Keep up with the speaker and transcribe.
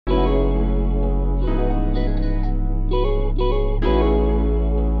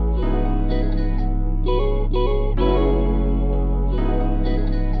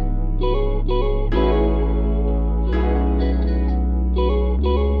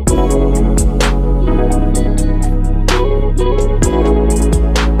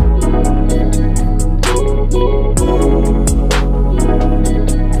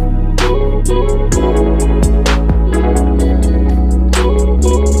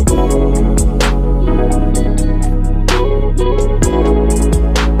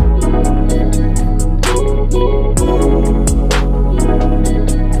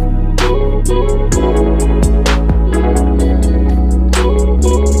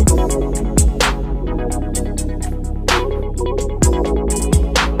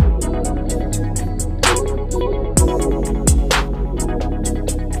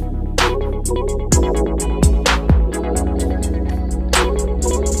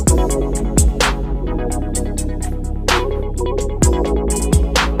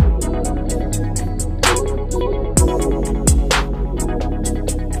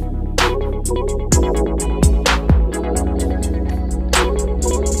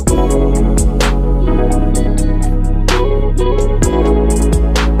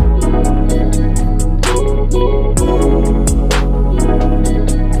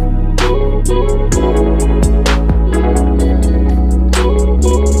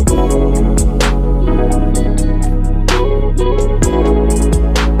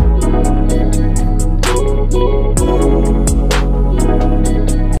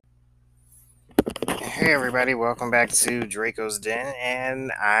welcome back to Draco's Den,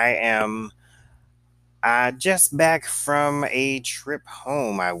 and I am just back from a trip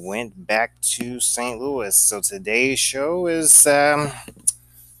home. I went back to St. Louis, so today's show is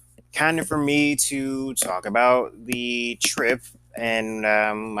kind of for me to talk about the trip and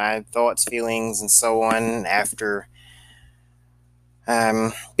my thoughts, feelings, and so on after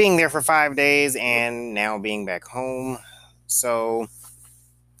being there for 5 days and now being back home. So,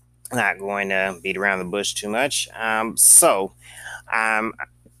 not going to beat around the bush too much. Um,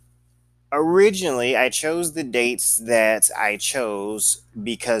 Originally, I chose the dates that I chose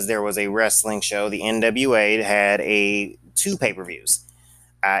because there was a wrestling show. The NWA had a two pay-per-views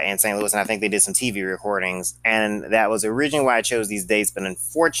in St. Louis, and I think they did some TV recordings. And that was originally why I chose these dates. But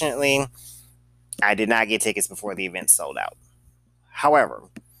unfortunately, I did not get tickets before the event sold out. However,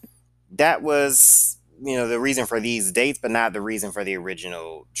 that was the reason for these dates, but not the reason for the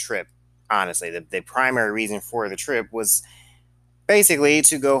original trip. Honestly, the primary reason for the trip was basically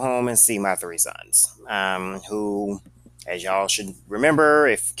to go home and see my three sons, who, as y'all should remember,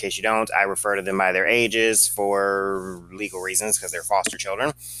 if in case you don't, I refer to them by their ages for legal reasons because they're foster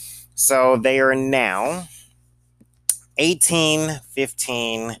children. So they are now 18,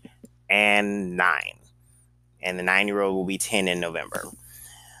 15, and 9. And the 9-year-old will be 10 in November.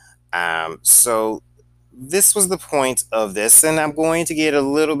 So this was the point of this, and I'm going to get a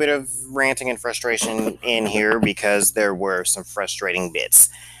little bit of ranting and frustration in here because there were some frustrating bits.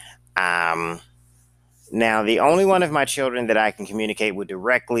 Now, the only one of my children that I can communicate with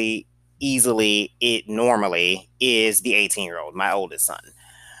directly, easily, normally is the 18-year-old, my oldest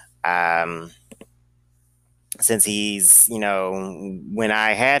son. Since he's, when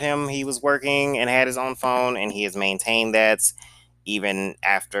I had him, he was working and had his own phone, and he has maintained that even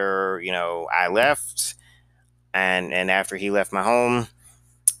after, I left and after he left my home.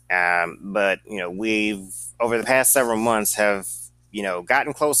 But we've over the past several months have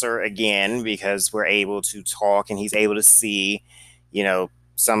gotten closer again because we're able to talk and he's able to see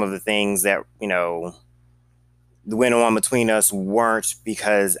some of the things that went on between us weren't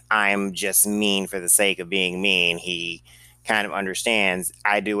because I'm just mean for the sake of being mean. He kind of understands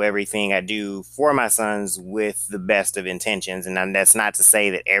I do everything I do for my sons with the best of intentions, and that's not to say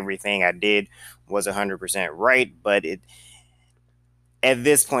that everything I did was 100% right, but at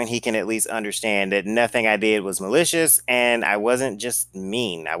this point, he can at least understand that nothing I did was malicious and I wasn't just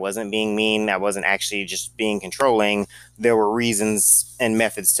mean. I wasn't being mean. I wasn't actually just being controlling. There were reasons and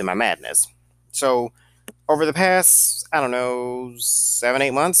methods to my madness. So, over the past, I don't know, 7,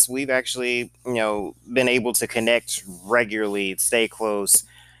 8 months, we've actually, been able to connect regularly, stay close.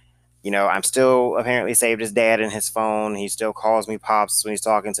 I'm still apparently saved as dad in his phone. He still calls me pops when he's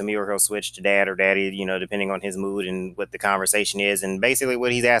talking to me, or he'll switch to dad or daddy, depending on his mood and what the conversation is and basically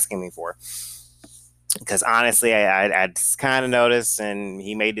what he's asking me for. Because honestly, I kind of noticed, and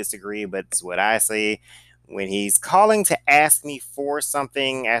he may disagree, but it's what I say. When he's calling to ask me for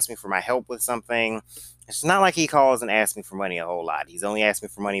something, ask me for my help with something, it's not like he calls and asks me for money a whole lot. He's only asked me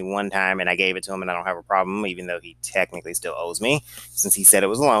for money one time, and I gave it to him, and I don't have a problem, even though he technically still owes me since he said it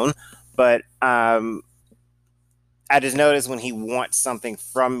was a loan. But I just noticed when he wants something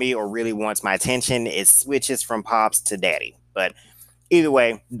from me or really wants my attention, it switches from pops to daddy. But either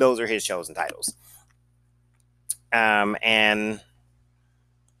way, those are his chosen titles. And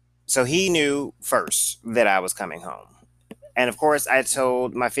so he knew first that I was coming home. And of course, I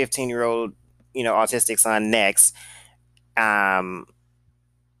told my 15-year-old, autistic son next, when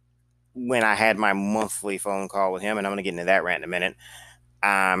I had my monthly phone call with him, and I'm going to get into that rant in a minute.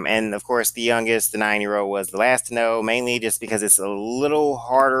 And of course, the youngest, the 9-year-old, was the last to know, mainly just because it's a little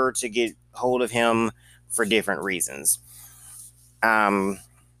harder to get hold of him for different reasons.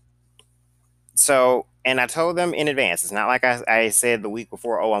 So, and I told them in advance. It's not like I said the week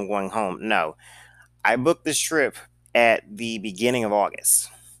before, oh, I'm going home. No, I booked this trip at the beginning of August.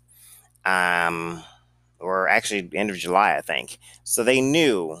 Or actually end of July, I think. So they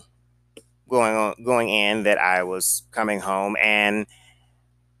knew going in that I was coming home, and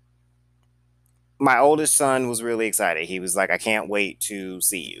my oldest son was really excited. He was like, I can't wait to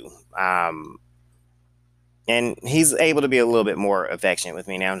see you. And he's able to be a little bit more affectionate with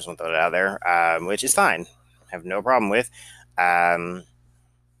me now. I'm just going to throw it out there, which is fine. I have no problem with.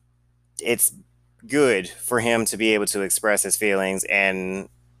 It's good for him to be able to express his feelings. And,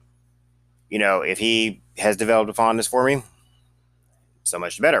 if he has developed a fondness for me, so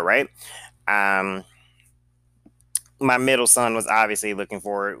much better, right? My middle son was obviously looking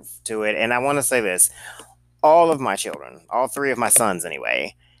forward to it. And I want to say this. All of my children, all three of my sons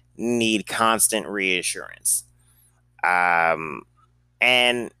anyway, need constant reassurance. And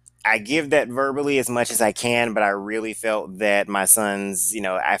I give that verbally as much as I can, but I really felt that my sons,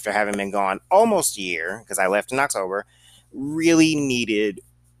 after having been gone almost a year, because I left in October, really needed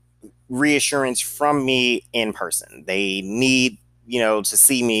reassurance from me in person. They need, to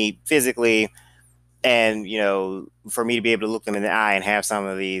see me physically and, for me to be able to look them in the eye and have some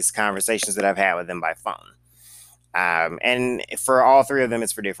of these conversations that I've had with them by phone. And for all three of them,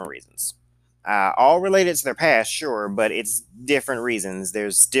 it's for different reasons. All related to their past, sure, but it's different reasons.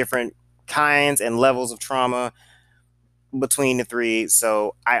 There's different kinds and levels of trauma between the three,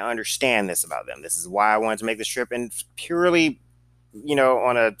 so I understand this about them. This is why I wanted to make this trip, and purely,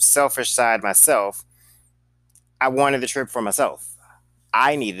 on a selfish side myself, I wanted the trip for myself.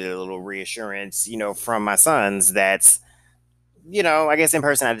 I needed a little reassurance, from my sons that, I guess in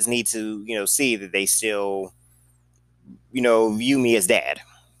person I just need to, see that they still, view me as dad,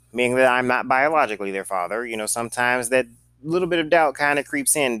 meaning that I'm not biologically their father. Sometimes that little bit of doubt kind of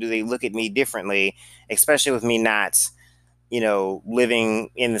creeps in. Do they look at me differently, especially with me not, living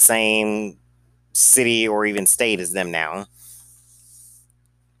in the same city or even state as them now?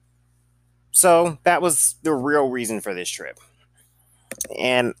 So that was the real reason for this trip.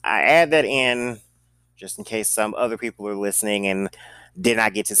 And I add that in just in case some other people are listening and did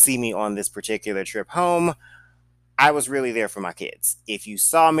not get to see me on this particular trip home. I was really there for my kids. If you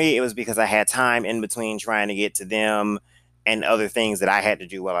saw me, it was because I had time in between trying to get to them and other things that I had to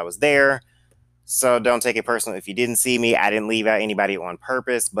do while I was there. So don't take it personal if you didn't see me. I didn't leave out anybody on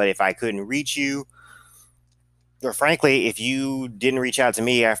purpose, but if I couldn't reach you, or frankly, if you didn't reach out to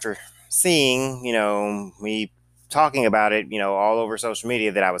me after seeing, me talking about it, all over social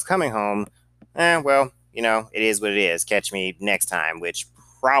media that I was coming home, well, it is what it is. Catch me next time, which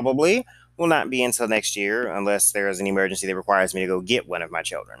probably will not be until next year unless there is an emergency that requires me to go get one of my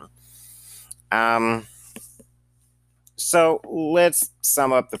children. So let's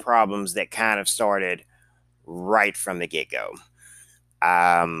sum up the problems that kind of started right from the get-go.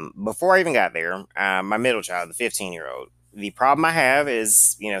 Before I even got there, my middle child, the 15-year-old, the problem I have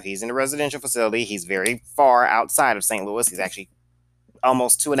is, he's in a residential facility. He's very far outside of St. Louis. He's actually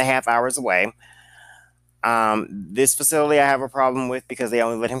almost 2.5 hours away. This facility I have a problem with because they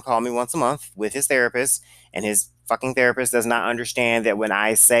only let him call me once a month with his therapist, and his fucking therapist does not understand that when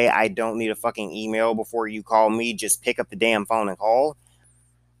I say I don't need a fucking email before you call me, just pick up the damn phone and call.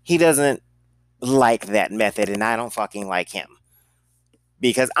 He doesn't like that method, and I don't fucking like him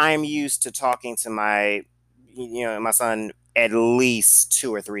because I'm used to talking to my son at least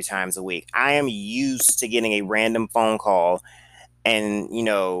 2 or 3 times a week. I am used to getting a random phone call and,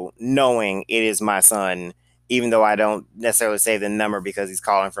 knowing it is my son, even though I don't necessarily say the number because he's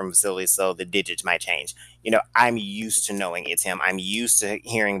calling from a facility, so the digits might change. I'm used to knowing it's him. I'm used to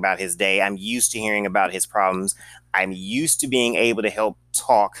hearing about his day. I'm used to hearing about his problems. I'm used to being able to help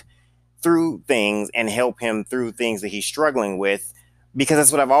talk through things and help him through things that he's struggling with because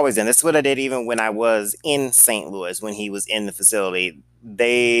that's what I've always done. That's what I did even when I was in St. Louis, when he was in the facility.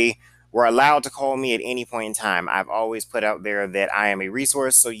 They were allowed to call me at any point in time. I've always put out there that I am a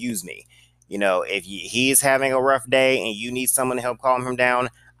resource, so use me. If he's having a rough day and you need someone to help calm him down,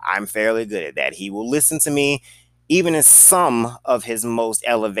 I'm fairly good at that. He will listen to me, even in some of his most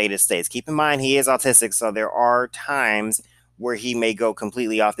elevated states. Keep in mind, he is autistic, so there are times where he may go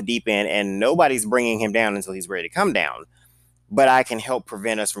completely off the deep end and nobody's bringing him down until he's ready to come down. But I can help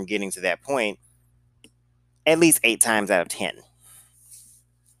prevent us from getting to that point at least 8 times out of 10.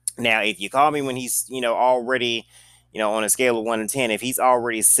 Now, if you call me when he's, already, on a scale of 1 to 10, if he's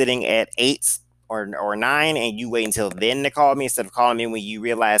already sitting at 8 or 9 and you wait until then to call me instead of calling me when you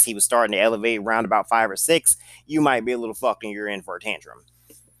realize he was starting to elevate around about 5 or 6, you might be a little fucked and you're in for a tantrum.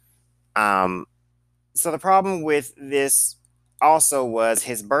 So the problem with this also was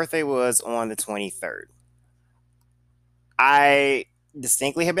his birthday was on the 23rd. I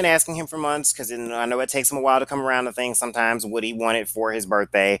distinctly have been asking him for months because I know it takes him a while to come around to things sometimes, what he wanted for his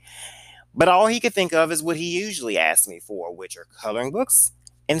birthday. But all he could think of is what he usually asks me for, which are coloring books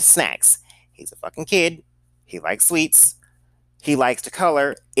and snacks. He's a fucking kid. He likes sweets. He likes to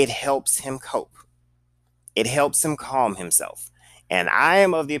color. It helps him cope. It helps him calm himself. And I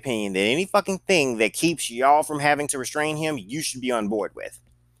am of the opinion that any fucking thing that keeps y'all from having to restrain him, you should be on board with.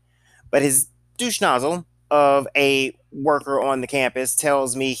 But his douche nozzle of a worker on the campus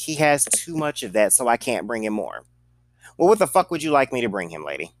tells me he has too much of that, so I can't bring him more. Well, what the fuck would you like me to bring him,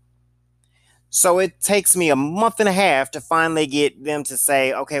 lady? So it takes me a month and a half to finally get them to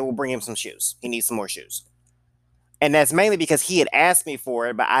say, okay, we'll bring him some shoes. He needs some more shoes. And that's mainly because he had asked me for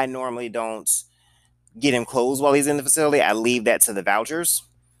it, but I normally don't get him clothes while he's in the facility. I leave that to the vouchers.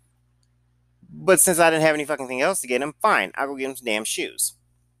 But since I didn't have any fucking thing else to get him, fine, I'll go get him some damn shoes.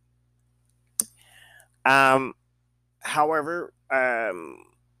 Um, However,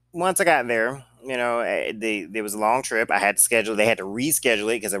 once I got there, there was a long trip. I had to schedule. They had to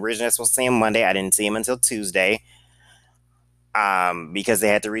reschedule it because originally I was supposed to see him Monday. I didn't see him until Tuesday. Because they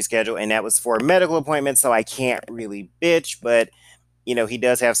had to reschedule, and that was for a medical appointment. So I can't really bitch, but he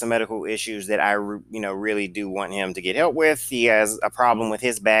does have some medical issues that really do want him to get help with. He has a problem with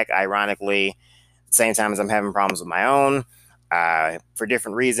his back, ironically, same time as I'm having problems with my own, for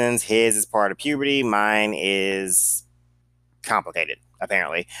different reasons. His is part of puberty. Mine is complicated,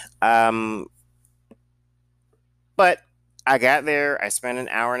 apparently. But I got there. I spent an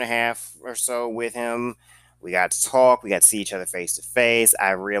hour and a half or so with him. We got to talk. We got to see each other face to face.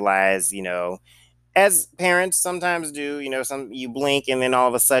 I realized, as parents sometimes do, some you blink and then all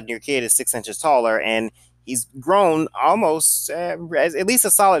of a sudden your kid is 6 inches taller, and he's grown almost at least a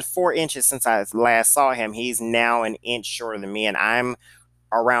solid 4 inches since I last saw him. He's now an inch shorter than me, and I'm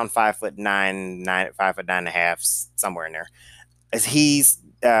around 5'9", 5'9.5", somewhere in there. As he's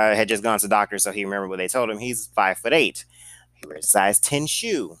had just gone to the doctor, so he remembered what they told him. He's 5'8". He wears a size 10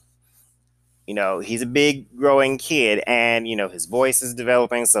 shoe. He's a big growing kid, and his voice is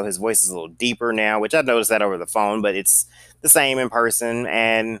developing, so his voice is a little deeper now, which I noticed that over the phone, but it's the same in person.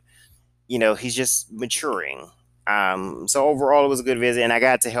 And he's just maturing. So overall, it was a good visit, and I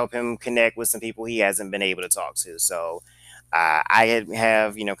got to help him connect with some people he hasn't been able to talk to. So I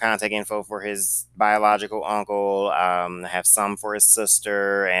have contact info for his biological uncle. I have some for his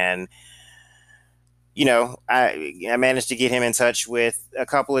sister, and I managed to get him in touch with a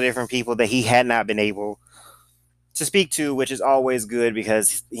couple of different people that he had not been able to speak to, which is always good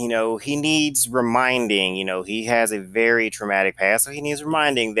because he needs reminding. He has a very traumatic past, so he needs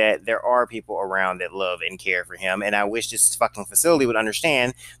reminding that there are people around that love and care for him. And I wish this fucking facility would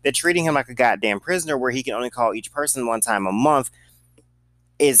understand that treating him like a goddamn prisoner, where he can only call each person one time a month,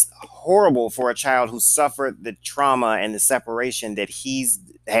 is horrible for a child who suffered the trauma and the separation that he's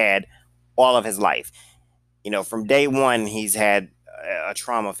had all of his life. From day one, he's had a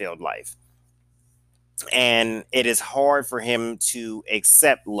trauma filled life. And it is hard for him to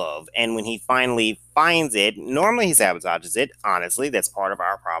accept love. And when he finally finds it, normally he sabotages it. Honestly, that's part of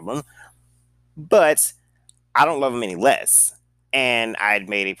our problem. But I don't love him any less. And I had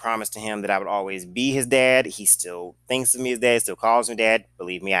made a promise to him that I would always be his dad. He still thinks of me as dad, still calls me dad.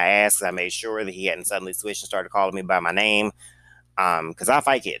 Believe me, I asked, 'cause I made sure that he hadn't suddenly switched and started calling me by my name. Because I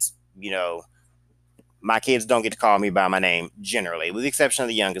fight kids. My kids don't get to call me by my name generally, with the exception of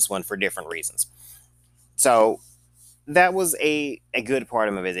the youngest one for different reasons. So that was a good part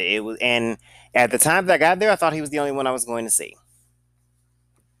of my visit. It was, and at the time that I got there, I thought he was the only one I was going to see.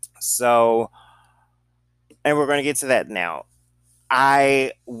 So, and we're going to get to that now.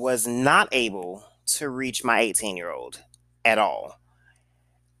 I was not able to reach my 18-year-old at all.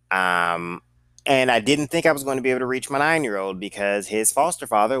 And I didn't think I was going to be able to reach my 9-year-old because his foster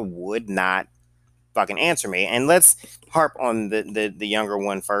father would not fucking answer me. And let's harp on the younger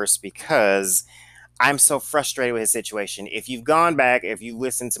one first, because I'm so frustrated with his situation. If you've gone back, if you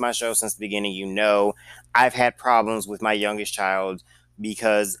listened to my show since the beginning, I've had problems with my youngest child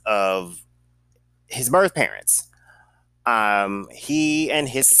because of his birth parents. He and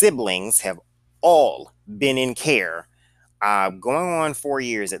his siblings have all been in care, going on 4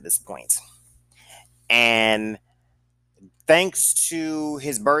 years at this point. And thanks to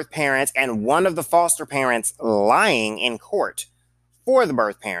his birth parents and one of the foster parents lying in court for the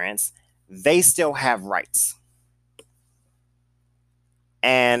birth parents, they still have rights.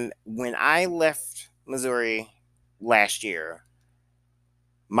 And when I left Missouri last year,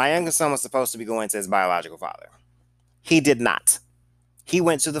 my youngest son was supposed to be going to his biological father. He did not. He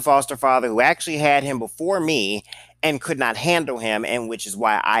went to the foster father who actually had him before me and could not handle him, and which is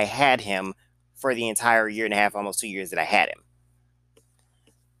why I had him for the entire year and a half, almost 2 years that I had him.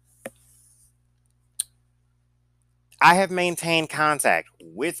 I have maintained contact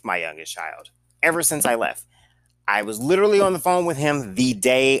with my youngest child ever since I left. I was literally on the phone with him the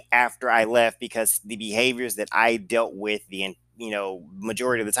day after I left because the behaviors that I dealt with the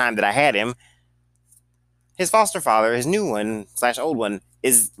majority of the time that I had him, his foster father, his new one / old one,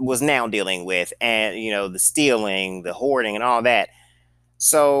 was now dealing with, and the stealing, the hoarding, and all that.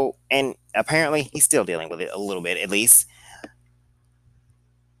 So, and apparently he's still dealing with it a little bit, at least.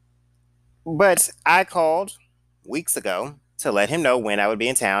 But I called weeks ago to let him know when I would be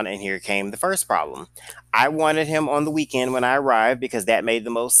in town, and here came the first problem. I wanted him on the weekend when I arrived because that made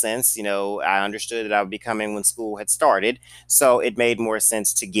the most sense. I understood that I would be coming when school had started, so it made more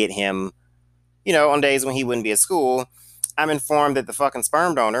sense to get him, on days when he wouldn't be at school. I'm informed that the fucking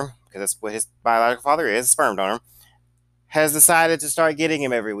sperm donor, because that's what his biological father is, a sperm donor, has decided to start getting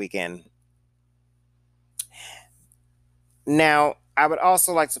him every weekend. Now, I would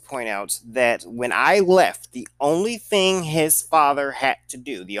also like to point out that when I left, the only thing his father had to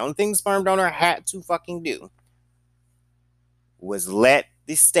do, the only thing the sperm donor had to fucking do, was let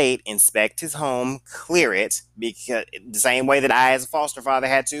the state inspect his home, clear it, because the same way that I, as a foster father,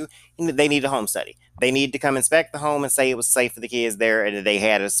 had to. They need a home study. They need to come inspect the home and say it was safe for the kids there and that they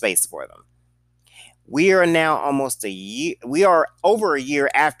had a space for them. We are now almost a year. We are over a year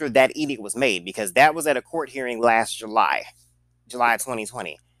after that edict was made, because that was at a court hearing last July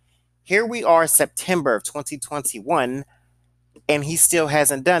 2020. Here we are, September of 2021, and he still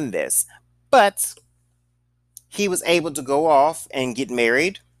hasn't done this. But he was able to go off and get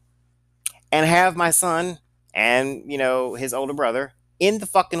married and have my son and, his older brother in the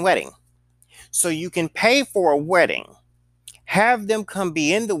fucking wedding. So you can pay for a wedding, have them come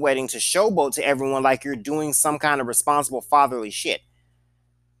be in the wedding to showboat to everyone like you're doing some kind of responsible fatherly shit.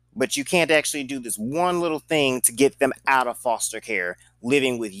 But you can't actually do this one little thing to get them out of foster care,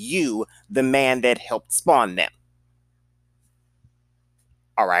 living with you, the man that helped spawn them.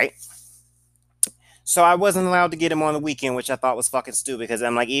 All right. So I wasn't allowed to get him on the weekend, which I thought was fucking stupid, because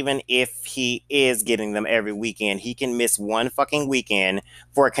I'm like, even if he is getting them every weekend, he can miss one fucking weekend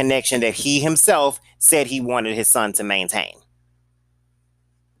for a connection that he himself said he wanted his son to maintain.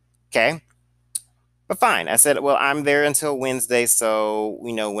 Okay? But fine. I said, well, I'm there until Wednesday, so,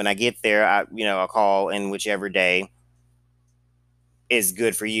 when I get there, I'll call, and whichever day is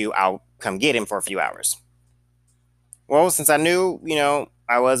good for you, I'll come get him for a few hours. Well, since I knew,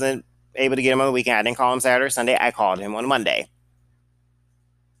 I wasn't able to get him on the weekend, I didn't call him Saturday or Sunday. I called him on Monday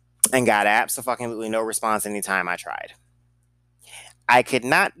and got absolutely no response anytime I tried. I could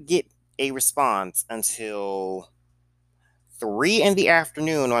not get a response until 3 in the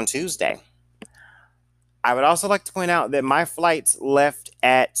afternoon on Tuesday. I would also like to point out that my flights left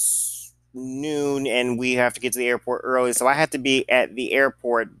at noon and we have to get to the airport early, so I had to be at the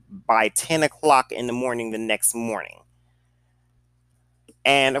airport by 10 o'clock in the morning the next morning.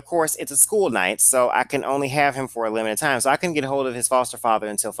 And of course, it's a school night, so I can only have him for a limited time. So I couldn't get a hold of his foster father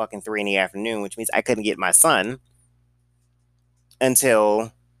until fucking 3 in the afternoon, which means I couldn't get my son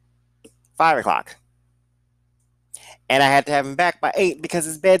until 5 o'clock. And I had to have him back by 8 because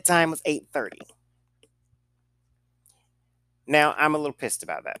his bedtime was 8:30. Now, I'm a little pissed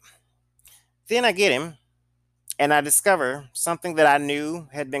about that. Then I get him, and I discover something that I knew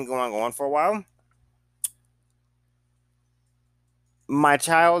had been going on for a while. My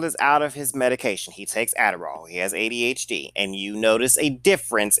child is out of his medication. He takes Adderall. He has ADHD. And you notice a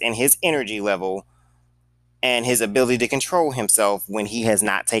difference in his energy level and his ability to control himself when he has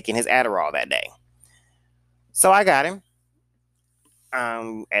not taken his Adderall that day. So I got him,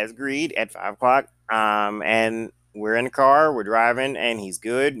 as agreed, at 5 o'clock. And we're in the car. We're driving, and he's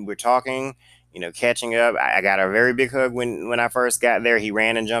good. We're talking, catching up. I got a very big hug when I first got there. He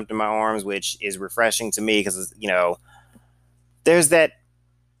ran and jumped in my arms, which is refreshing to me because, there's that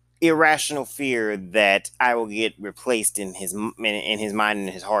irrational fear that I will get replaced in his mind and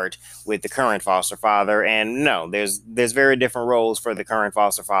his heart with the current foster father. And no, there's very different roles for the current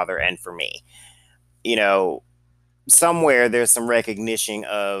foster father and for me. Somewhere there's some recognition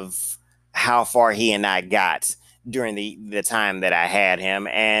of how far he and I got during the time that I had him,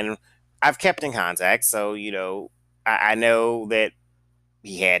 and I've kept in contact. So I know that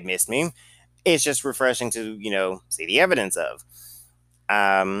he had missed me. It's just refreshing to see the evidence of.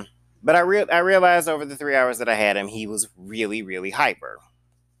 But I realized over the 3 hours that I had him, he was really, really hyper.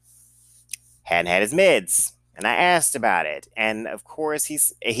 Hadn't had his meds, and I asked about it. And of course,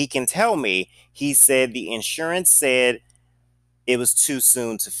 he can tell me. He said the insurance said it was too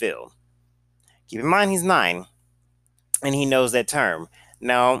soon to fill. Keep in mind, he's 9, and he knows that term.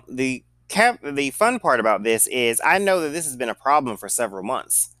 Now, the fun part about this is I know that this has been a problem for several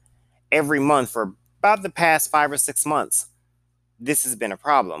months. Every month for about the past 5 or 6 months, this has been a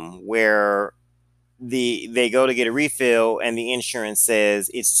problem where they go to get a refill and the insurance says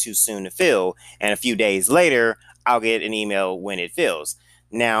it's too soon to fill, and a few days later I'll get an email when it fills.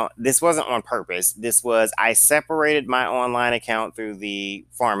 Now, this wasn't on purpose. I separated my online account through the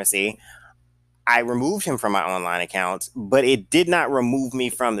pharmacy. I removed him from my online account, but it did not remove me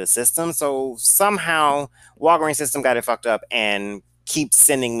from the system. So somehow Walgreens system got it fucked up and keeps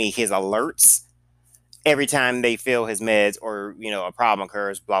sending me his alerts every time they fill his meds or, a problem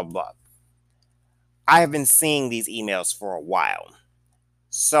occurs, blah, blah, blah. I have been seeing these emails for a while.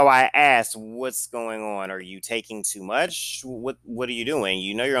 So I asked, what's going on? Are you taking too much? What are you doing?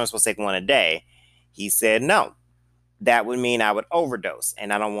 You're only supposed to take one a day. He said, no, that would mean I would overdose,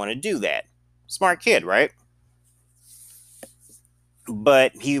 and I don't want to do that. Smart kid, right?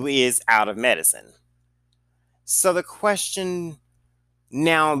 But he is out of medicine. So the question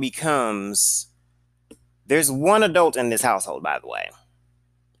now becomes, there's one adult in this household, by the way.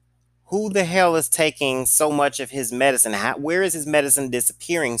 Who the hell is taking so much of his medicine? Where is his medicine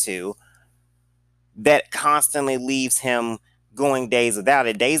disappearing to that constantly leaves him going days without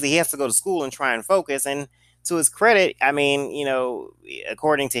it? Days that he has to go to school and try and focus. And to his credit, I mean,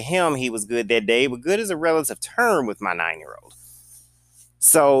 according to him, he was good that day, but good is a relative term with my 9-year-old.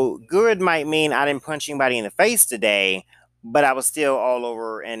 So good might mean I didn't punch anybody in the face today, but I was still all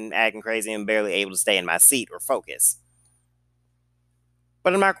over and acting crazy and barely able to stay in my seat or focus.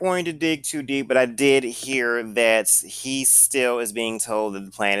 But I'm not going to dig too deep, but I did hear that he still is being told that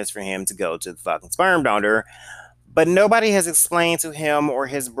the plan is for him to go to the fucking sperm donor. But nobody has explained to him or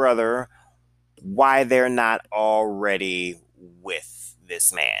his brother why they're not already with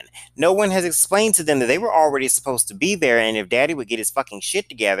this man. No one has explained to them that they were already supposed to be there, and if daddy would get his fucking shit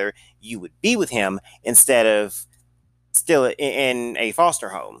together, you would be with him instead of still in a foster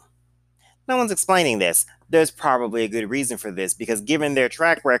home. No one's explaining this. There's probably a good reason for this, because given their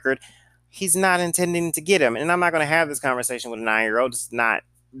track record, he's not intending to get him. And I'm not going to have this conversation with a 9-year-old. It's not,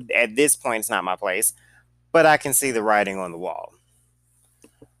 at this point, it's not my place. But I can see the writing on the wall.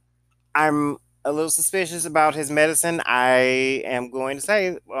 I'm a little suspicious about his medicine. I am going to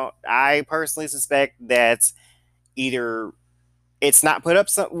say, well, I personally suspect that either it's not put up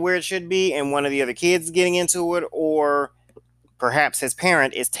where it should be and one of the other kids getting into it, or perhaps his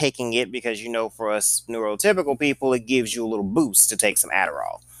parent is taking it because, for us neurotypical people, it gives you a little boost to take some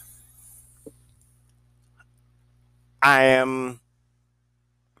Adderall.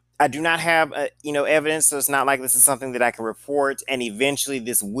 I do not have, evidence, so it's not like this is something that I can report, and eventually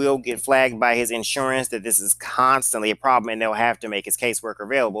this will get flagged by his insurance that this is constantly a problem, and they'll have to make his caseworker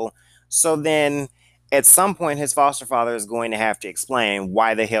available. So then, at some point, his foster father is going to have to explain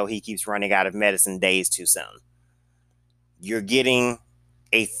why the hell he keeps running out of medicine days too soon. You're getting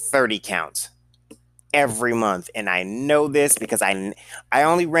a 30 count every month, and I know this because I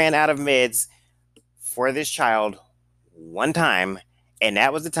only ran out of meds for this child one time, and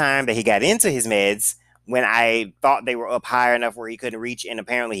that was the time that he got into his meds when I thought they were up high enough where he couldn't reach, and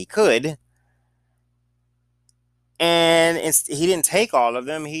apparently he could. And he didn't take all of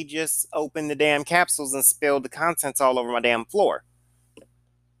them. He just opened the damn capsules and spilled the contents all over my damn floor.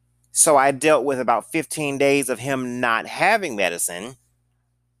 So I dealt with about 15 days of him not having medicine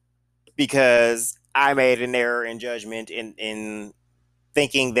because I made an error in judgment in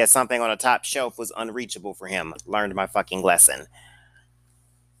thinking that something on a top shelf was unreachable for him. Learned my fucking lesson.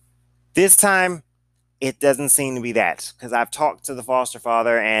 This time, it doesn't seem to be that, because I've talked to the foster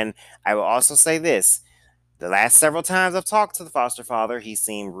father, and I will also say this. The last several times I've talked to the foster father, he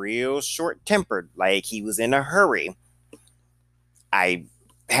seemed real short-tempered, like he was in a hurry. I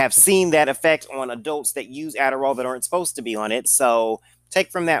have seen that effect on adults that use Adderall that aren't supposed to be on it, so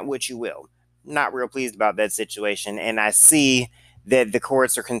take from that what you will. Not real pleased about that situation, and I see that the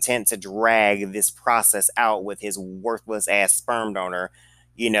courts are content to drag this process out with his worthless ass sperm donor,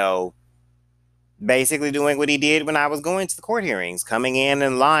 basically doing what he did when I was going to the court hearings, coming in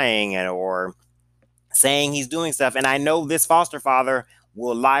and lying or saying he's doing stuff. And I know this foster father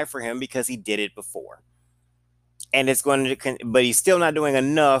will lie for him because he did it before. And it's going to, but he's still not doing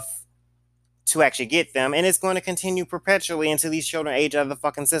enough to actually get them. And it's going to continue perpetually until these children age out of the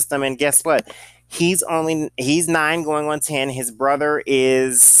fucking system. And guess what? He's 9 going on 10. His brother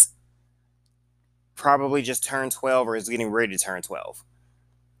is probably just turned 12 or is getting ready to turn 12.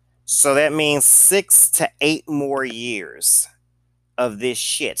 So that means 6 to 8 more years of this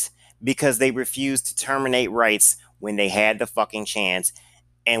shit because they refused to terminate rights when they had the fucking chance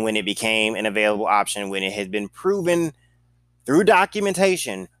and when it became an available option, when it had been proven through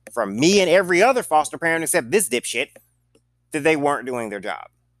documentation from me and every other foster parent except this dipshit that they weren't doing their job.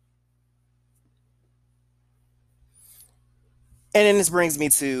 And then this brings me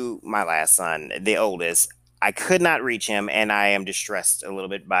to my last son, the oldest. I could not reach him, and I am distressed a little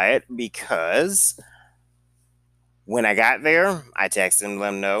bit by it because when I got there, I texted him to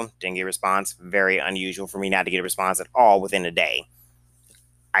let him know, didn't get a response. Very unusual for me not to get a response at all within a day.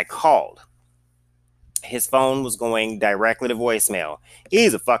 I called. His phone was going directly to voicemail.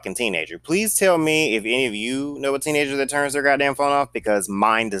 He's a fucking teenager. Please tell me if any of you know a teenager that turns their goddamn phone off, because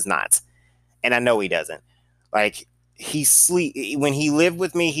mine does not. And I know he doesn't. Like, when he lived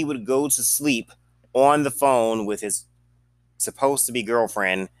with me, he would go to sleep on the phone with his supposed to be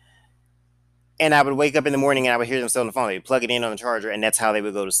girlfriend, and I would wake up in the morning and I would hear them still on the phone. They'd plug it in on the charger, and that's how they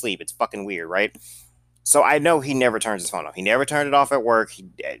would go to sleep. It's fucking weird, right? So I know he never turns his phone off. He never turned it off at work.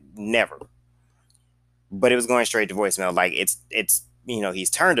 Never. But it was going straight to voicemail. Like, it's he's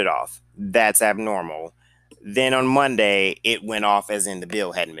turned it off. That's abnormal. Then on Monday, it went off as in the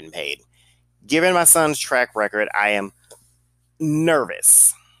bill hadn't been paid. Given my son's track record, I am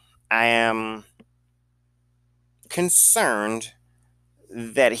nervous. I am concerned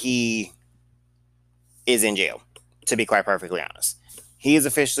that he is in jail, to be quite perfectly honest. He is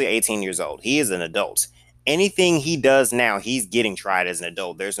officially 18 years old. He is an adult. Anything he does now, he's getting tried as an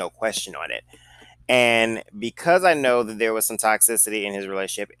adult. There's no question on it. And because I know that there was some toxicity in his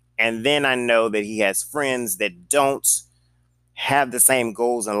relationship, and then I know that he has friends that don't have the same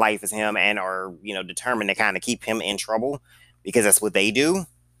goals in life as him and are, determined to kind of keep him in trouble because that's what they do.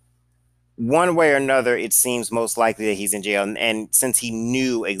 One way or another, it seems most likely that he's in jail. And since he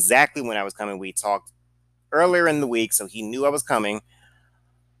knew exactly when I was coming, we talked earlier in the week, so he knew I was coming,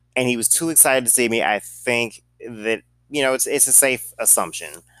 and he was too excited to see me. I think that it's a safe assumption,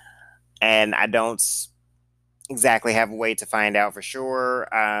 and I don't exactly have a way to find out for sure.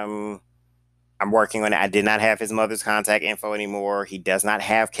 I'm working on it. I did not have his mother's contact info anymore. He does not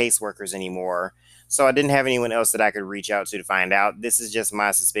have caseworkers anymore. So I didn't have anyone else that I could reach out to find out. This is just my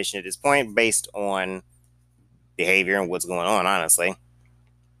suspicion at this point based on behavior and what's going on, honestly.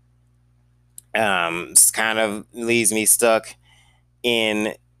 It kind of leaves me stuck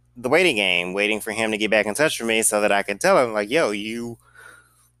in the waiting game, waiting for him to get back in touch with me so that I can tell him, like, yo,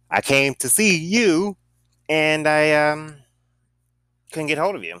 I came to see you and I couldn't get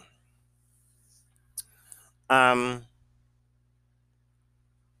hold of you. And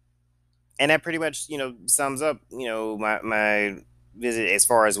that pretty much, sums up, my visit as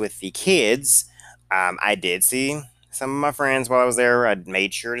far as with the kids. I did see some of my friends while I was there. I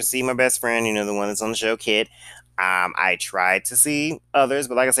made sure to see my best friend, the one that's on the show, Kit. I tried to see others,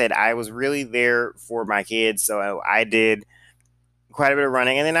 but like I said, I was really there for my kids. So I did quite a bit of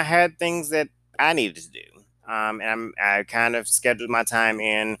running. And then I had things that I needed to do. I kind of scheduled my time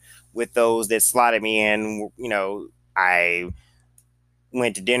in with those that slotted me in. I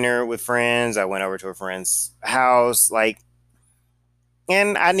went to dinner with friends. I went over to a friend's house,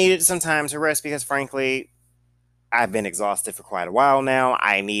 and I needed some time to rest because, frankly, I've been exhausted for quite a while now.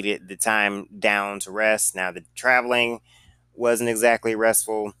 I needed the time down to rest. Now, the traveling wasn't exactly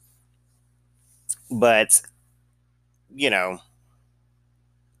restful, but,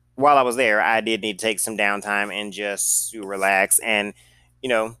 while I was there, I did need to take some downtime and just to relax and,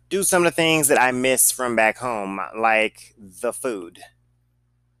 do some of the things that I miss from back home, like the food,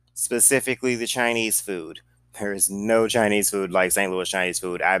 specifically the Chinese food. There is no Chinese food like St. Louis Chinese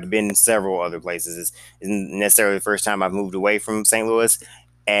food. I've been several other places. It's isn't necessarily the first time I've moved away from St. Louis,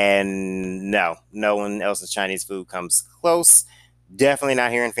 and no one else's Chinese food comes close. Definitely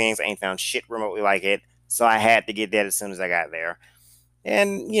not here in Phoenix. I ain't found shit remotely like it. So I had to get that as soon as I got there.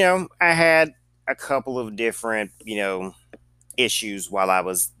 And, I had a couple of different, issues while I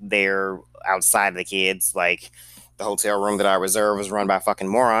was there outside of the kids. Like the hotel room that I reserved was run by fucking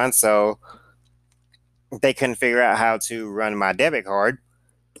morons. So they couldn't figure out how to run my debit card.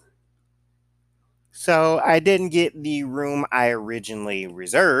 So I didn't get the room I originally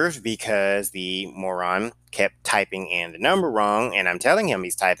reserved because the moron kept typing in the number wrong, and I'm telling him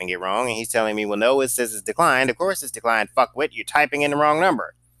he's typing it wrong, and he's telling me, well, no, it says it's declined. Of course it's declined. Fuck what? You're typing in the wrong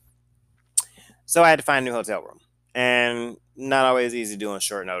number. So I had to find a new hotel room. And not always easy doing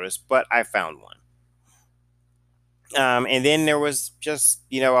short notice, but I found one. And then there was just,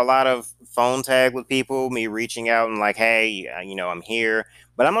 a lot of phone tag with people, me reaching out and like, hey, I'm here,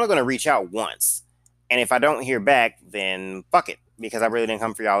 but I'm only going to reach out once. And if I don't hear back, then fuck it, because I really didn't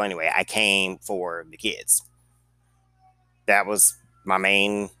come for y'all anyway. I came for the kids. That was my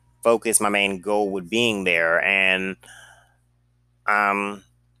main focus, my main goal with being there. And I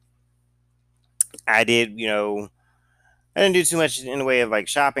did, I didn't do too much in the way of like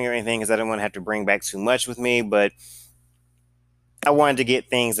shopping or anything because I didn't want to have to bring back too much with me, but I wanted to get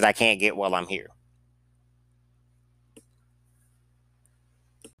things that I can't get while I'm here.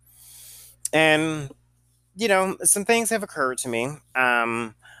 And, some things have occurred to me.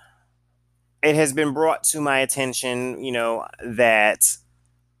 It has been brought to my attention, that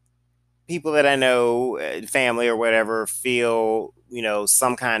people that I know, family or whatever, feel,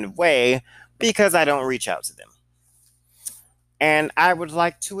 some kind of way because I don't reach out to them. And I would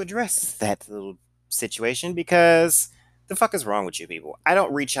like to address that little situation because the fuck is wrong with you people? I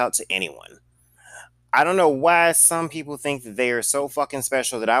don't reach out to anyone. I don't know why some people think that they are so fucking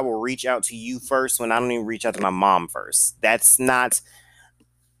special that I will reach out to you first when I don't even reach out to my mom first. That's not,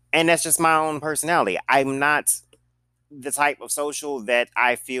 and that's just my own personality. I'm not the type of social that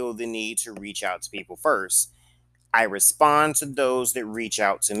I feel the need to reach out to people first. I respond to those that reach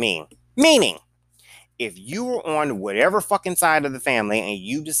out to me. Meaning, if you were on whatever fucking side of the family and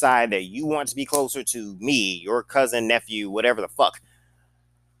you decide that you want to be closer to me, your cousin, nephew, whatever the fuck,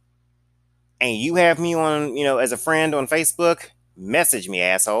 and you have me on, as a friend on Facebook, message me,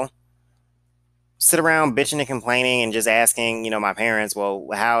 asshole. Sit around bitching and complaining and just asking, my parents, well,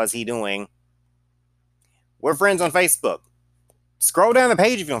 how is he doing? We're friends on Facebook. Scroll down the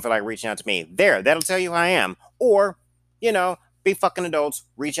page if you don't feel like reaching out to me. There, that'll tell you who I am. Or, be fucking adults,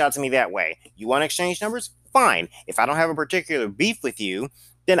 reach out to me that way. You want to exchange numbers? Fine. If I don't have a particular beef with you,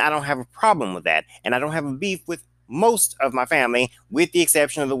 then I don't have a problem with that. And I don't have a beef with most of my family, with the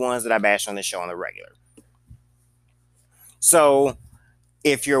exception of the ones that I bash on the show on the regular. So,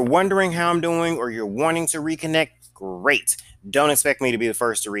 if you're wondering how I'm doing or you're wanting to reconnect, great. Don't expect me to be the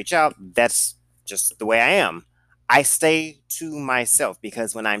first to reach out. That's just the way I am. I stay to myself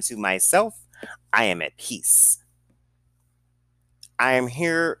because when I'm to myself, I am at peace. I am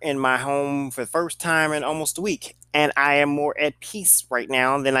here in my home for the first time in almost a week, and I am more at peace right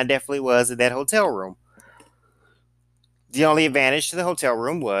now than I definitely was at that hotel room. The only advantage to the hotel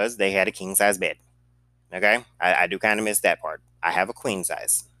room was they had a king-size bed. Okay? I do kind of miss that part. I have a queen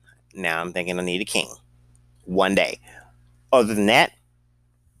size. Now I'm thinking I need a king one day. Other than that,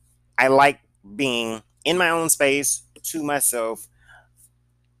 I like being in my own space to myself,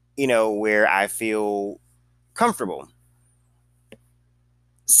 where I feel comfortable.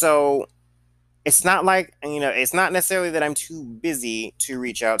 So it's not like, it's not necessarily that I'm too busy to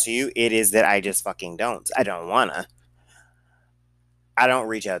reach out to you. It is that I just fucking don't. I don't wanna. I don't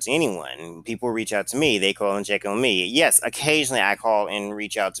reach out to anyone. People reach out to me. They call and check on me. Yes, occasionally I call and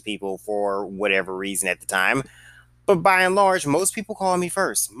reach out to people for whatever reason at the time. But by and large, most people call me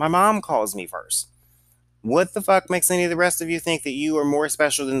first. My mom calls me first. What the fuck makes any of the rest of you think that you are more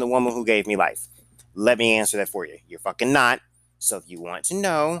special than the woman who gave me life? Let me answer that for you. You're fucking not. So if you want to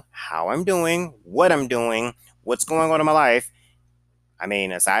know how I'm doing, what I'm doing, what's going on in my life,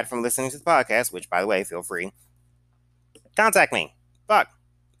 aside from listening to the podcast, which, by the way, feel free, contact me. Fuck.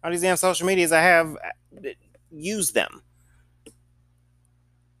 All these damn social medias I have, use them.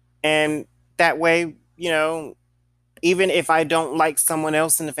 And that way, even if I don't like someone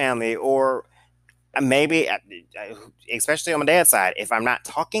else in the family, or maybe, especially on my dad's side, if I'm not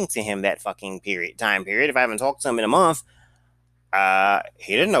talking to him that fucking time period, if I haven't talked to him in a month,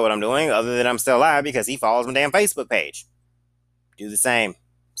 he didn't know what I'm doing other than I'm still alive because he follows my damn Facebook page. Do the same.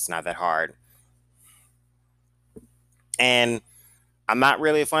 It's not that hard. And I'm not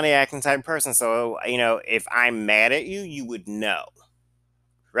really a funny acting type of person, so, if I'm mad at you, you would know.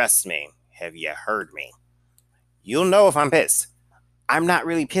 Trust me. Have you heard me? You'll know if I'm pissed. I'm not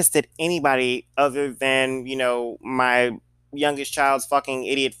really pissed at anybody other than, my youngest child's fucking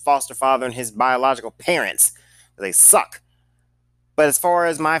idiot foster father and his biological parents. They suck. But as far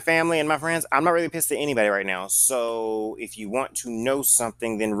as my family and my friends, I'm not really pissed at anybody right now. So if you want to know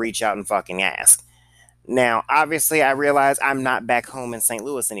something, then reach out and fucking ask. Now, obviously, I realize I'm not back home in St.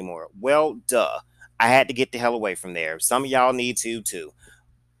 Louis anymore. Well, duh. I had to get the hell away from there. Some of y'all need to, too.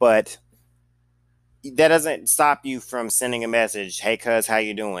 But that doesn't stop you from sending a message. Hey, cuz, how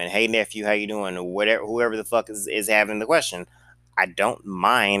you doing? Hey, nephew, how you doing? Or whatever, whoever the fuck is having the question. I don't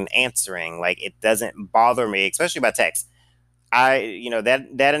mind answering. Like, it doesn't bother me, especially by text.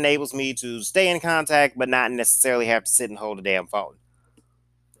 That enables me to stay in contact, but not necessarily have to sit and hold a damn phone.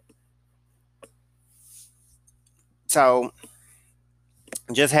 So,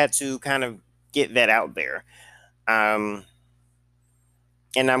 just had to kind of get that out there. And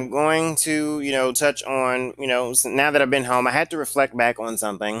I'm going to, touch on, now that I've been home, I had to reflect back on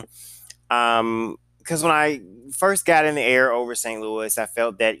something. Because when I first got in the air over St. Louis, I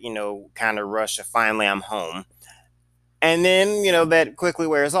felt that, kind of rush of finally I'm home. And then, that quickly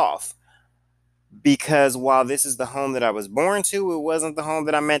wears off. Because while this is the home that I was born to, it wasn't the home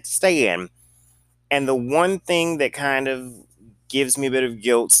that I meant to stay in. And the one thing that kind of gives me a bit of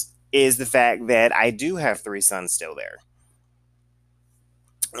guilt is the fact that I do have 3 sons still there.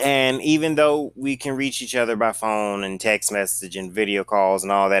 And even though we can reach each other by phone and text message and video calls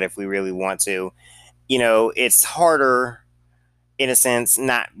and all that if we really want to, it's harder in a sense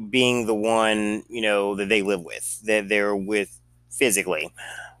not being the one, that they live with, that they're with physically.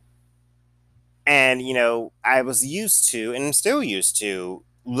 And, I was used to and still used to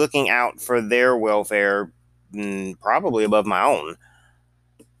looking out for their welfare, probably above my own.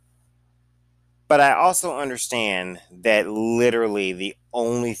 But I also understand that literally the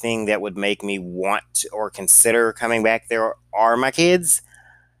only thing that would make me want to, or consider coming back there are my kids.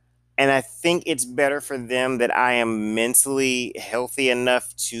 And I think it's better for them that I am mentally healthy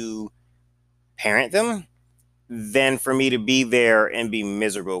enough to parent them than for me to be there and be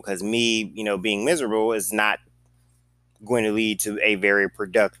miserable, because me, being miserable is not going to lead to a very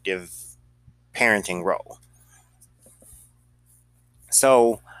productive parenting role.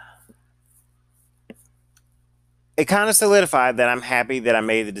 So it kind of solidified that I'm happy that I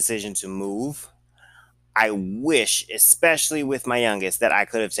made the decision to move. I wish, especially with my youngest, that I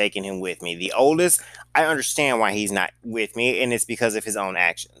could have taken him with me. The oldest, I understand why he's not with me, and it's because of his own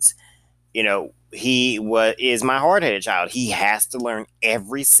actions. He is my hard-headed child. He has to learn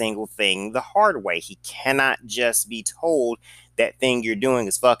every single thing the hard way. He cannot just be told that thing you're doing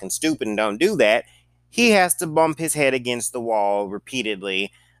is fucking stupid and don't do that. He has to bump his head against the wall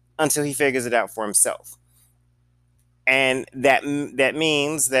repeatedly until he figures it out for himself. And that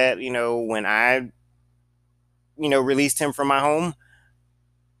means that, when I, released him from my home,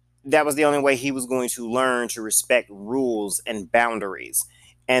 that was the only way he was going to learn to respect rules and boundaries.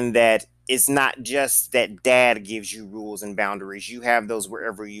 And that it's not just that dad gives you rules and boundaries. You have those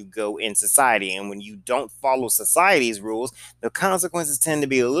wherever you go in society. And when you don't follow society's rules, the consequences tend to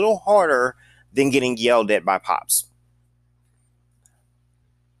be a little harder than getting yelled at by pops.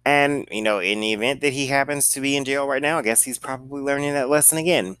 And, in the event that he happens to be in jail right now, I guess he's probably learning that lesson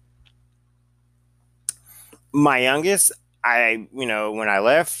again. My youngest, when I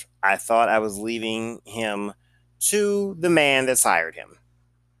left, I thought I was leaving him to the man that's hired him.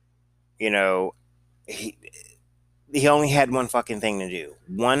 He only had one fucking thing to do.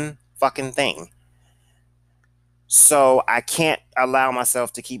 One fucking thing. So I can't allow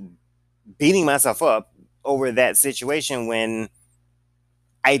myself to keep beating myself up over that situation when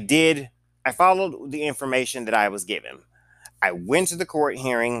I followed the information that I was given. I went to the court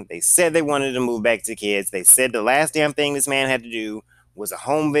hearing. They said they wanted to move back to kids. They said the last damn thing this man had to do was a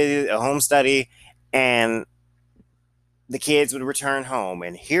home visit, a home study, and the kids would return home.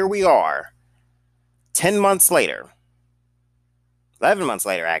 And here we are, 10 months later, 11 months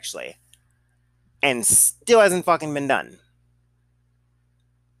later, actually, and still hasn't fucking been done.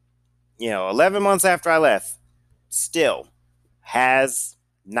 11 months after I left, still has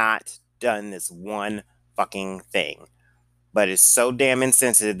not done this one fucking thing. But it's so damn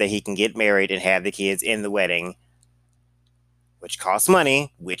insensitive that he can get married and have the kids in the wedding, which costs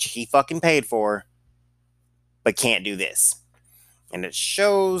money, which he fucking paid for, but can't do this. And it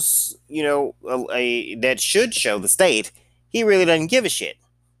shows, that should show the state he really doesn't give a shit.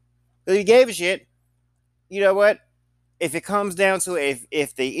 If he gave a shit, you know what? If it comes down to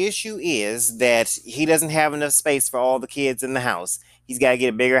if the issue is that he doesn't have enough space for all the kids in the house, he's got to get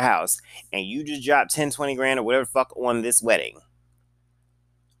a bigger house, and you just drop 10, 20 grand or whatever the fuck on this wedding,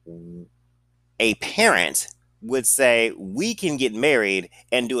 a parent would say, we can get married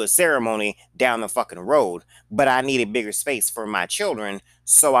and do a ceremony down the fucking road, but I need a bigger space for my children,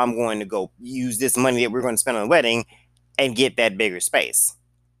 so I'm going to go use this money that we're going to spend on the wedding and get that bigger space.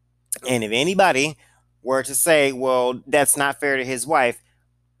 And if anybody were to say, well, that's not fair to his wife,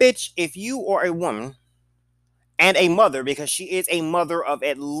 bitch, if you are a woman and a mother, because she is a mother of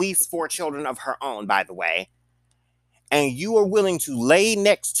at least 4 children of her own, by the way, and you are willing to lay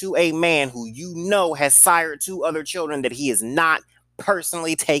next to a man who has sired 2 other children that he is not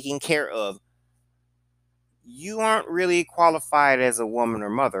personally taking care of, you aren't really qualified as a woman or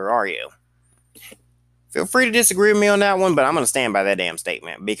mother, are you? Feel free to disagree with me on that one, but I'm going to stand by that damn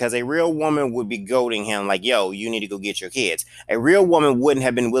statement, because a real woman would be goading him like, yo, you need to go get your kids. A real woman wouldn't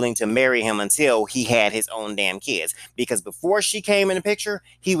have been willing to marry him until he had his own damn kids, because before she came in the picture,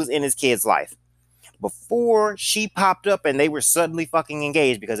 he was in his kid's life. Before she popped up and they were suddenly fucking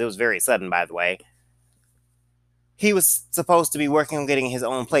engaged, because it was very sudden, by the way, he was supposed to be working on getting his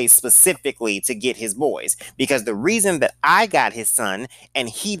own place specifically to get his boys. Because the reason that I got his son and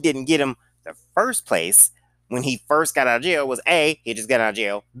he didn't get him the first place when he first got out of jail was A, he just got out of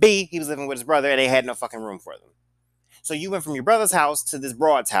jail. B, he was living with his brother and they had no fucking room for them. So you went from your brother's house to this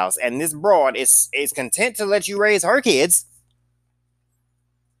broad's house, and this broad is content to let you raise her kids.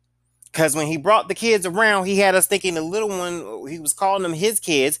 Because when he brought the kids around, he had us thinking the little one, he was calling them his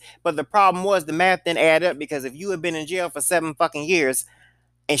kids. But the problem was the math didn't add up, because if you had been in jail for 7 fucking years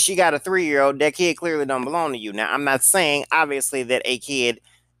and she got a 3-year-old, that kid clearly don't belong to you. Now, I'm not saying, obviously, that a kid,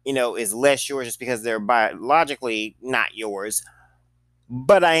 is less yours just because they're biologically not yours.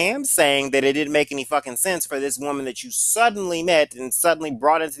 But I am saying that it didn't make any fucking sense for this woman that you suddenly met and suddenly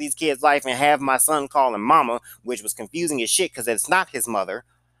brought into these kids' life and have my son call him mama, which was confusing as shit because it's not his mother.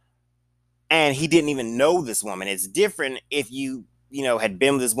 And he didn't even know this woman. It's different if you had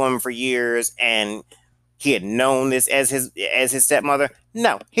been with this woman for years and he had known this as his stepmother.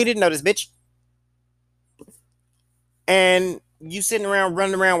 No, he didn't know this bitch. And You sitting around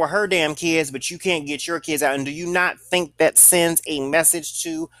running around with her damn kids, but you can't get your kids out. And do you not think that sends a message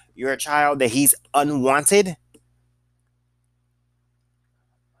to your child that he's unwanted?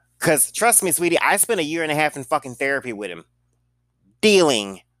 Because trust me, sweetie, I spent a year and a half in fucking therapy with him,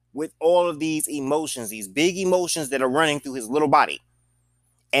 dealing with all of these emotions, these big emotions that are running through his little body.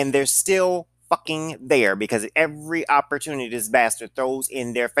 And they're still fucking there because every opportunity this bastard throws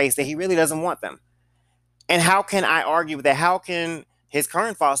in their face that he really doesn't want them. And how can I argue with that? How can his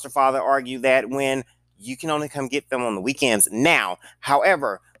current foster father argue that when you can only come get them on the weekends now?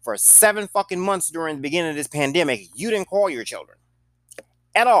 However, for 7 fucking months during the beginning of this pandemic, you didn't call your children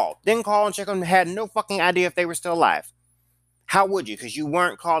at all. Didn't call and check on them, had no fucking idea if they were still alive. How would you? Because you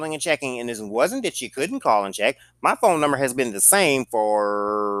weren't calling and checking, and it wasn't that you couldn't call and check. My phone number has been the same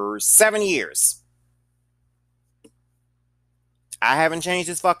for 7 years. I haven't changed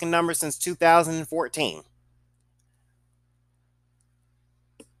this fucking number since 2014.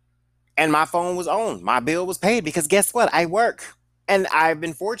 And my phone was on. My bill was paid because guess what? I work. And I've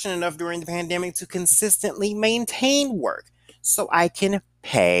been fortunate enough during the pandemic to consistently maintain work so I can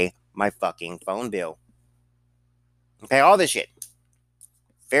pay my fucking phone bill. Pay all this shit.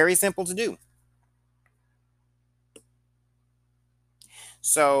 Very simple to do.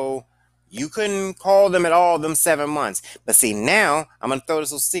 So you couldn't call them at all them 7 months. But see, now I'm going to throw this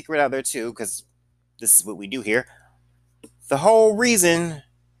little secret out there too, because this is what we do here. The whole reason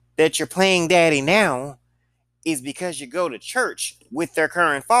that you're playing daddy now is because you go to church with their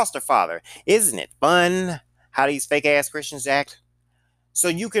current foster father. Isn't it fun how these fake ass Christians act? So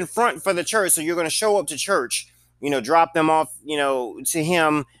you can front for the church. So you're going to show up to church, drop them off, to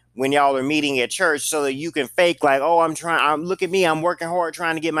him when y'all are meeting at church so that you can fake like, oh, look at me, I'm working hard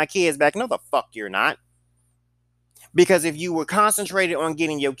trying to get my kids back. No, the fuck you're not. Because if you were concentrated on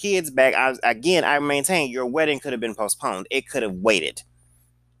getting your kids back, I maintain your wedding could have been postponed. It could have waited.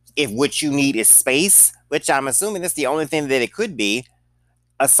 If what you need is space, which I'm assuming that's the only thing that it could be,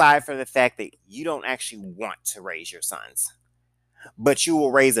 aside from the fact that you don't actually want to raise your sons, but you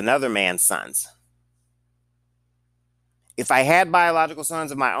will raise another man's sons. If I had biological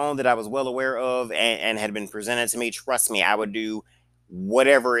sons of my own that I was well aware of and had been presented to me, trust me, I would do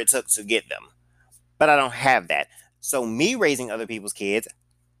whatever it took to get them. But I don't have that. So me raising other people's kids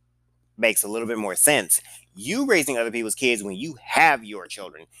makes a little bit more sense. You raising other people's kids when you have your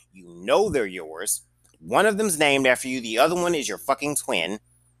children, you know they're yours. One of them's named after you. The other one is your fucking twin.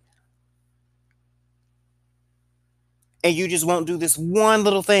 And you just won't do this one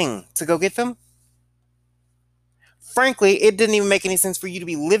little thing to go get them? Frankly, it didn't even make any sense for you to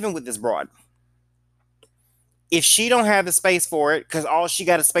be living with this broad. If she don't have the space for it, because all she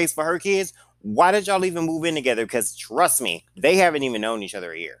got is space for her kids, why did y'all even move in together? Because trust me, they haven't even known each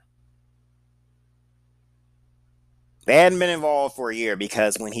other a year. They hadn't been involved for a year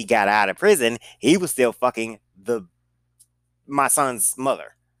because when he got out of prison, he was still fucking my son's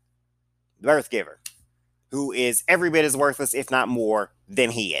mother, the birth giver, who is every bit as worthless, if not more, than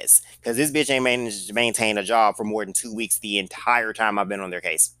he is. Because this bitch ain't managed to maintain a job for more than 2 weeks the entire time I've been on their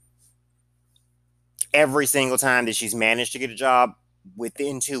case. Every single time that she's managed to get a job,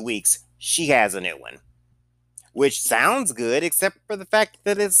 within 2 weeks, she has a new one. Which sounds good, except for the fact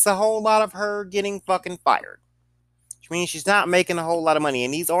that it's a whole lot of her getting fucking fired. Which means she's not making a whole lot of money.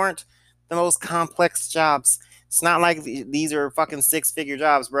 And these aren't the most complex jobs. It's not like these are fucking 6-figure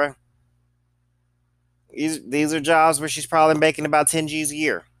jobs, bro. These are jobs where she's probably making about 10 G's a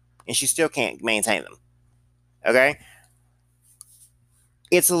year. And she still can't maintain them. Okay?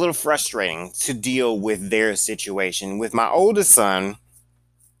 It's a little frustrating to deal with their situation. With my oldest son,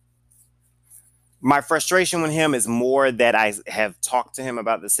 my frustration with him is more that I have talked to him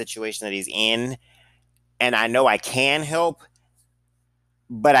about the situation that he's in, and I know I can help,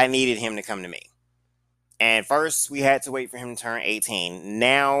 but I needed him to come to me. And first, we had to wait for him to turn 18.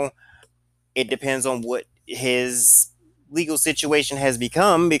 Now, it depends on what his legal situation has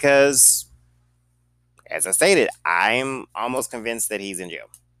become because, as I stated, I'm almost convinced that he's in jail.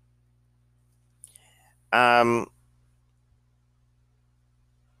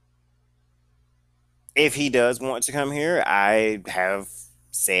 If he does want to come here, I have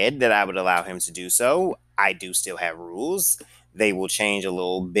said that I would allow him to do so. I do still have rules. They will change a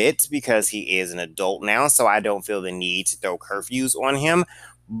little bit because he is an adult now, so I don't feel the need to throw curfews on him.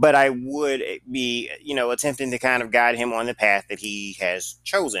 But I would be, attempting to kind of guide him on the path that he has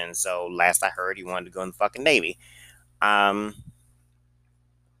chosen. So last I heard, he wanted to go in the fucking Navy. And,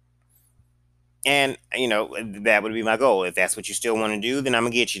 that would be my goal. If that's what you still want to do, then I'm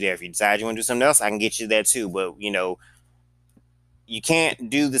going to get you there. If you decide you want to do something else, I can get you there too. But, you can't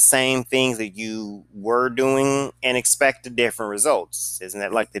do the same things that you were doing and expect different results. Isn't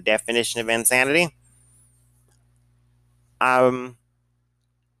that like the definition of insanity? Um,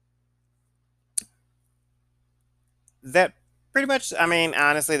 that pretty much. I mean,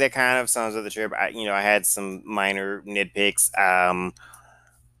 honestly, that kind of sums up the trip. I had some minor nitpicks.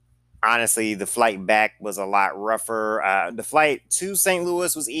 Honestly, the flight back was a lot rougher. The flight to St.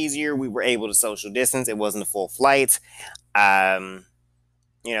 Louis was easier. We were able to social distance. It wasn't a full flight. Um,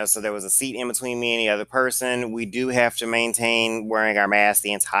 so there was a seat in between me and the other person. We do have to maintain wearing our masks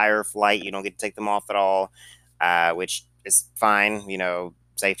the entire flight. You don't get to take them off at all, which is fine.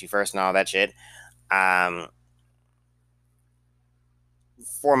 Safety first and all that shit. Um,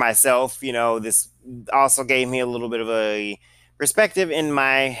 for myself, this also gave me a little bit of a perspective in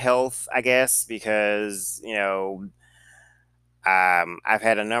my health, I guess, because I've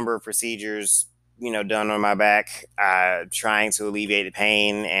had a number of procedures, done on my back, trying to alleviate the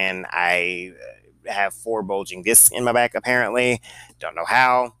pain, and I have four bulging discs in my back. Apparently, don't know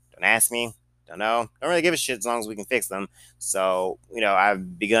how. Don't ask me. Don't know. Don't really give a shit as long as we can fix them. So,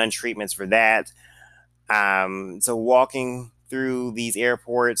 I've begun treatments for that. So walking through these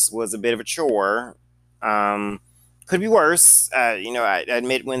airports was a bit of a chore. Could be worse. I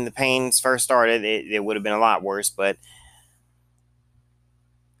admit when the pains first started, it would have been a lot worse, but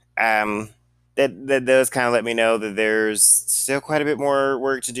um, that does kind of let me know that there's still quite a bit more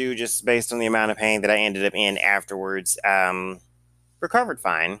work to do just based on the amount of pain that I ended up in afterwards. Recovered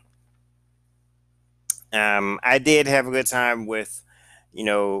fine. I did have a good time with,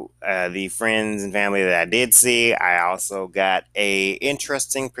 the friends and family that I did see. I also got a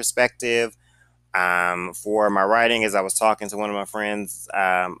interesting perspective for my writing as I was talking to one of my friends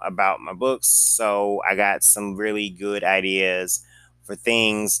about my books. So I got some really good ideas for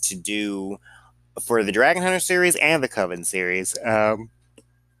things to do for the Dragon Hunter series and the Coven series.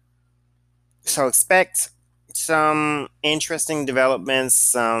 So expect some interesting developments,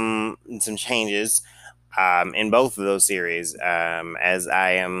 some changes in both of those series as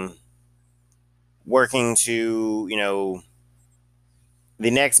I am working to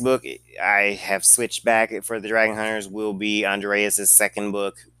the next book I have switched back for the Dragon Hunters will be Andreas's second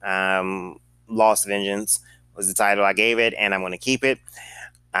book. Lost Vengeance was the title I gave it, and I'm going to keep it.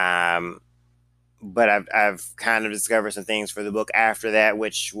 But I've kind of discovered some things for the book after that,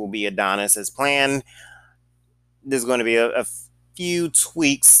 which will be Adonis as planned. There's going to be a few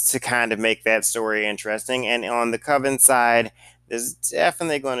tweaks to kind of make that story interesting. And on the Coven side, there's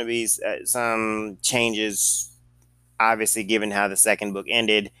definitely going to be some changes, obviously, given how the second book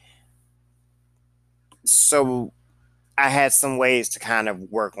ended. So I had some ways to kind of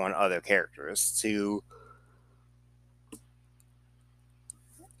work on other characters to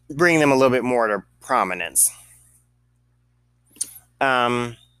bring them a little bit more to prominence.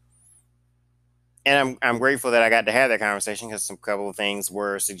 Um, and I'm grateful that I got to have that conversation because some couple of things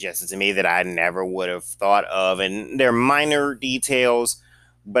were suggested to me that I never would have thought of, and they're minor details,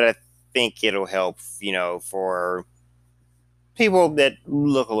 but I think it'll help, for people that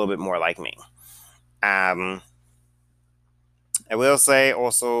look a little bit more like me. I will say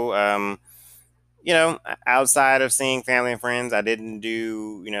also, outside of seeing family and friends, I didn't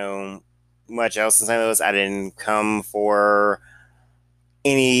do, much else in St. Louis. I didn't come for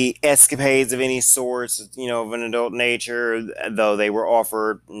any escapades of any sorts, of an adult nature, though they were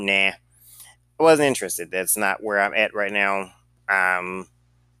offered. Nah, I wasn't interested. That's not where I'm at right now. I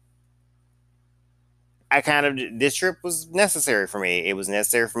kind of, this trip was necessary for me. It was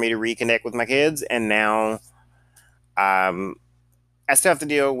necessary for me to reconnect with my kids, and now um, I still have to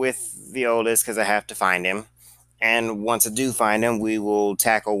deal with the oldest because I have to find him. And once I do find him, we will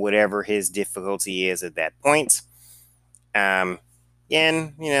tackle whatever his difficulty is at that point. Um,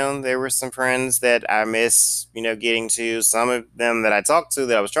 and there were some friends that I miss, getting to. Some of them that I talked to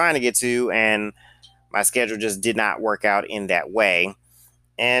that I was trying to get to, and my schedule just did not work out in that way.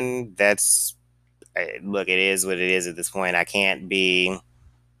 And that's, look, it is what it is at this point. I can't be.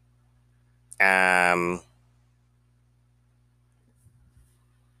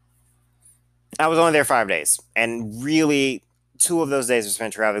 I was only there 5 days, and really, 2 of those days were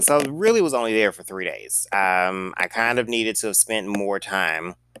spent traveling. So I really was only there for 3 days. I kind of needed to have spent more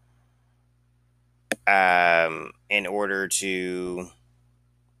time in order to,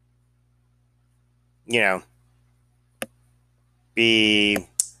 you know, be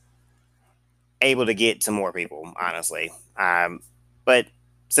able to get to more people, honestly. But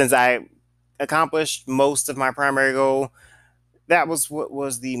since I accomplished most of my primary goal, that was what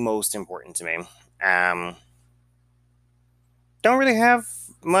was the most important to me. Um, don't really have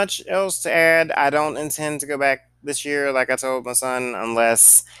much else to add. I don't intend to go back this year, like I told my son,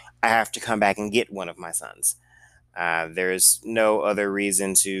 unless I have to come back and get one of my sons. There's no other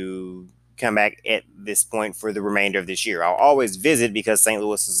reason to come back at this point for the remainder of this year. I'll always visit because St.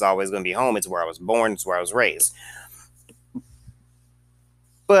 Louis is always going to be home. It's where I was born, it's where I was raised.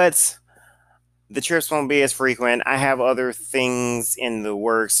 But the trips won't be as frequent. I have other things in the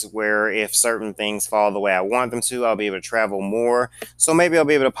works where if certain things fall the way I want them to, I'll be able to travel more. So maybe I'll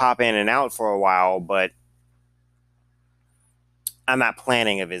be able to pop in and out for a while, but I'm not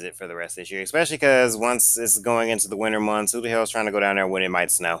planning a visit for the rest of this year, especially because once it's going into the winter months, who the hell is trying to go down there when it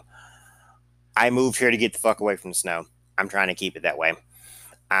might snow? I moved here to get the fuck away from the snow. I'm trying to keep it that way.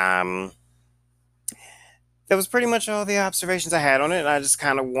 Um, that was pretty much all the observations I had on it. And I just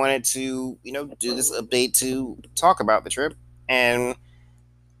kind of wanted to, do this update to talk about the trip and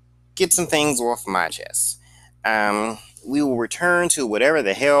get some things off my chest. We will return to whatever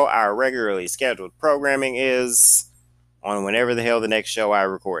the hell our regularly scheduled programming is on whenever the hell the next show I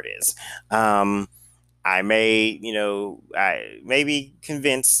record is. I may be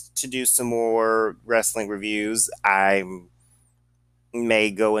convinced to do some more wrestling reviews. I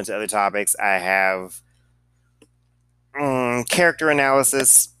may go into other topics. I have character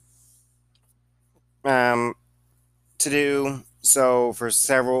analysis to do. So for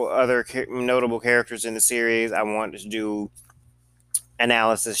several other notable characters in the series, I want to do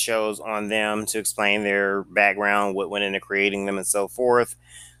analysis shows on them to explain their background, what went into creating them, and so forth.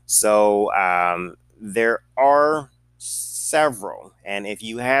 So there are several, and if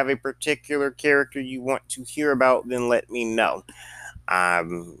you have a particular character you want to hear about, then let me know.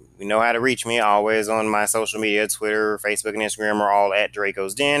 You know how to reach me, always on my social media, Twitter, Facebook, and Instagram are all at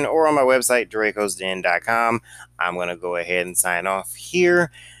Draco's Den, or on my website, dracosden.com. I'm going to go ahead and sign off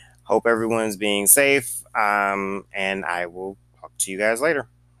here. Hope everyone's being safe, and I will talk to you guys later.